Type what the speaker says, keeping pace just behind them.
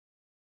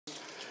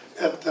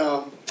at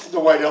the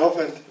White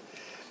Elephant,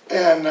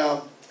 and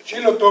she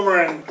looked over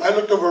and I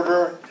looked over at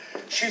her.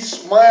 She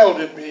smiled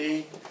at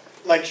me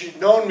like she'd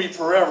known me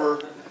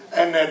forever,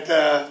 and that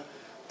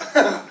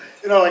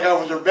you know, like I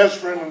was her best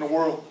friend in the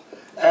world.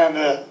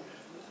 And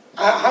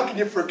how can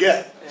you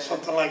forget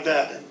something like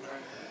that?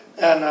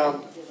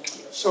 And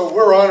so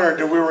we're honored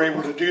that we were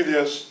able to do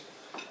this.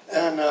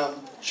 And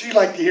she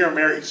liked to hear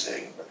Mary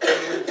sing,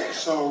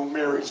 so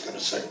Mary's going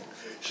to sing.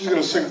 She's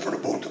going to sing for the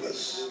both of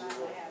us.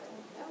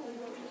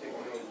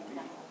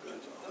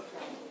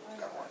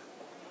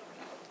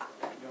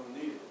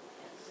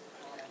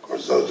 Of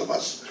course,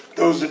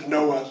 those that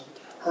know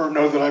her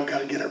know that I've got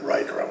to get it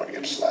right or I'm going to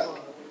get slapped.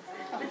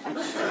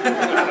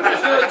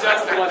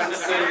 Justin wants to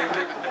sing.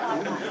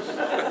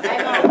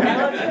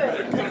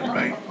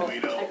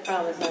 I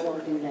promise I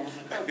won't do that.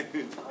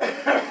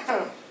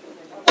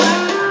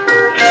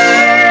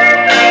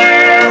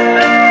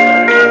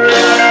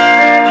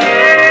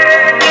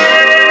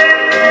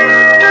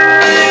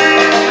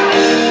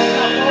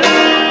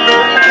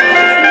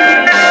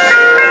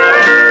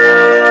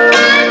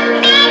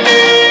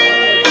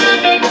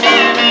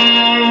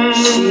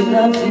 She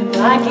loved him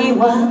like he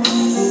was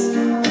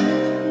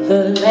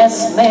the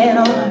last man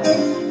on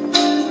earth.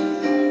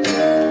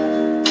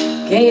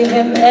 Gave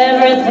him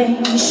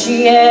everything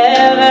she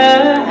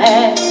ever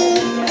had.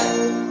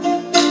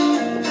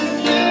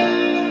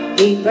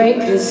 He'd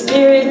break her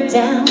spirit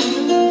down,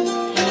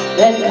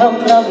 then come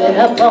loving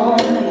up on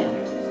him.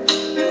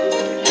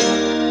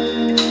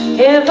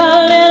 Give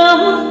a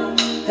little,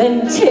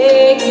 then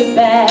take it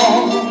back.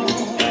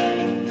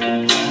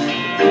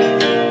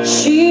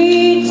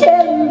 She'd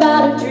tell him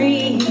about her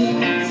dreams,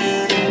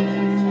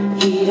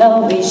 he'd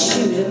always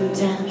shoot him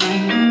down.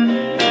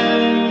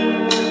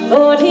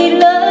 Lord, he'd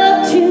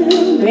love to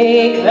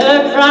make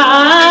her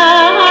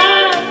cry.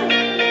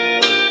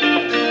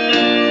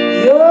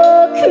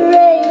 You're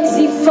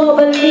crazy for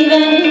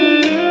believing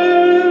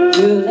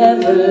you'll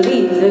ever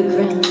leave the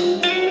ground.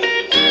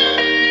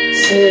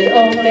 Said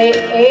only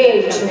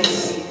angels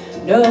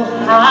know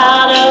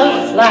how to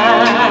fly.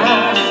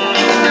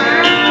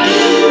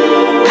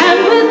 And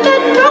with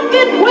that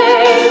broken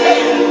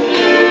wing,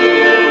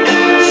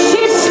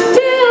 she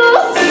still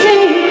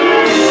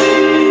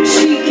sings.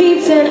 She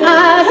keeps an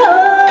eye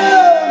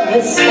on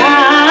the sky.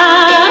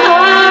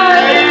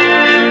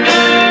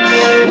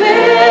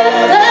 With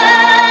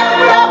that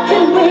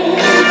broken wing,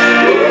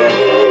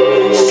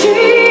 she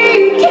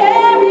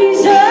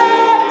carries her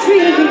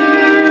dream,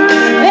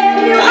 and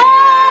you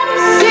ought to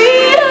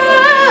see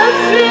her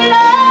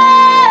fly.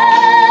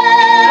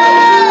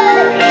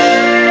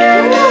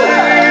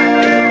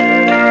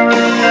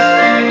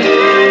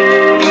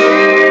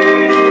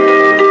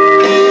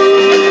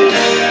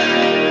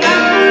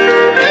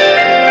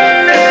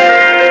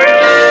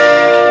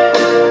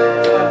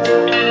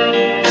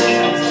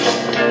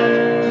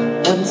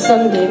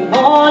 Sunday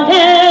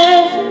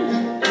morning,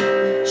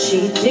 she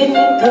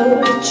didn't go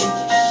to church.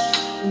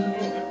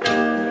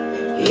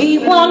 He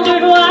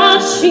wondered why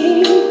she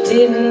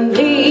didn't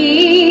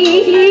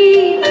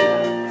leave.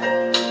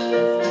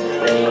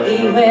 He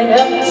went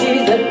up to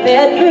the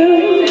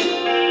bedroom,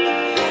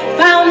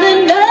 found the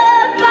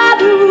note by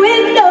the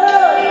window,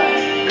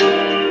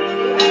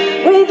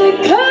 with the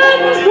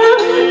curtains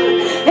blowing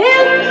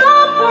in the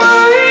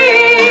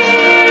breeze.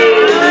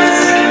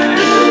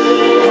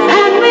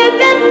 And with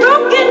that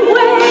broken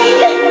wing,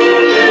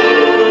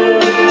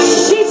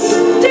 she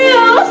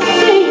still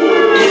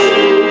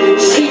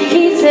sings. She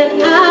keeps an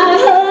eye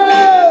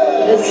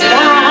on the sky.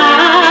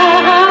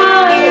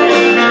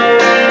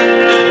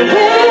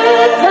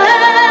 With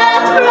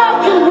that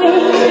broken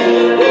wing,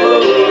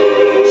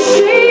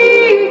 she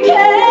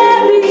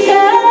carries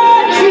her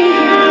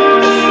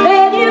dream,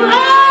 and you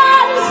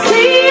ought to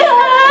see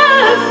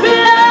her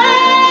fly.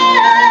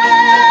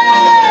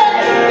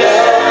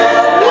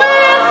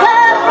 With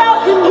that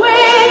broken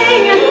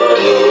wing,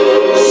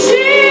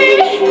 she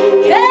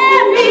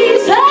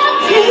carries her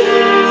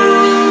dreams,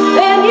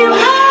 and you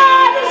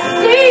ought to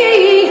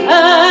see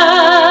her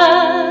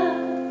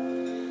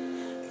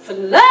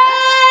fly.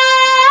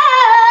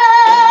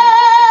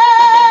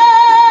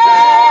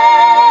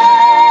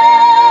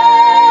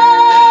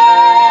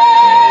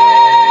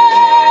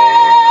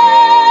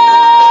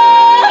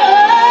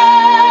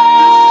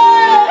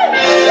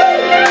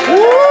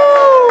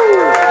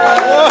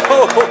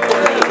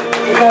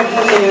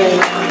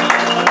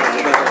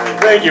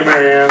 Thank you,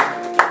 Marianne.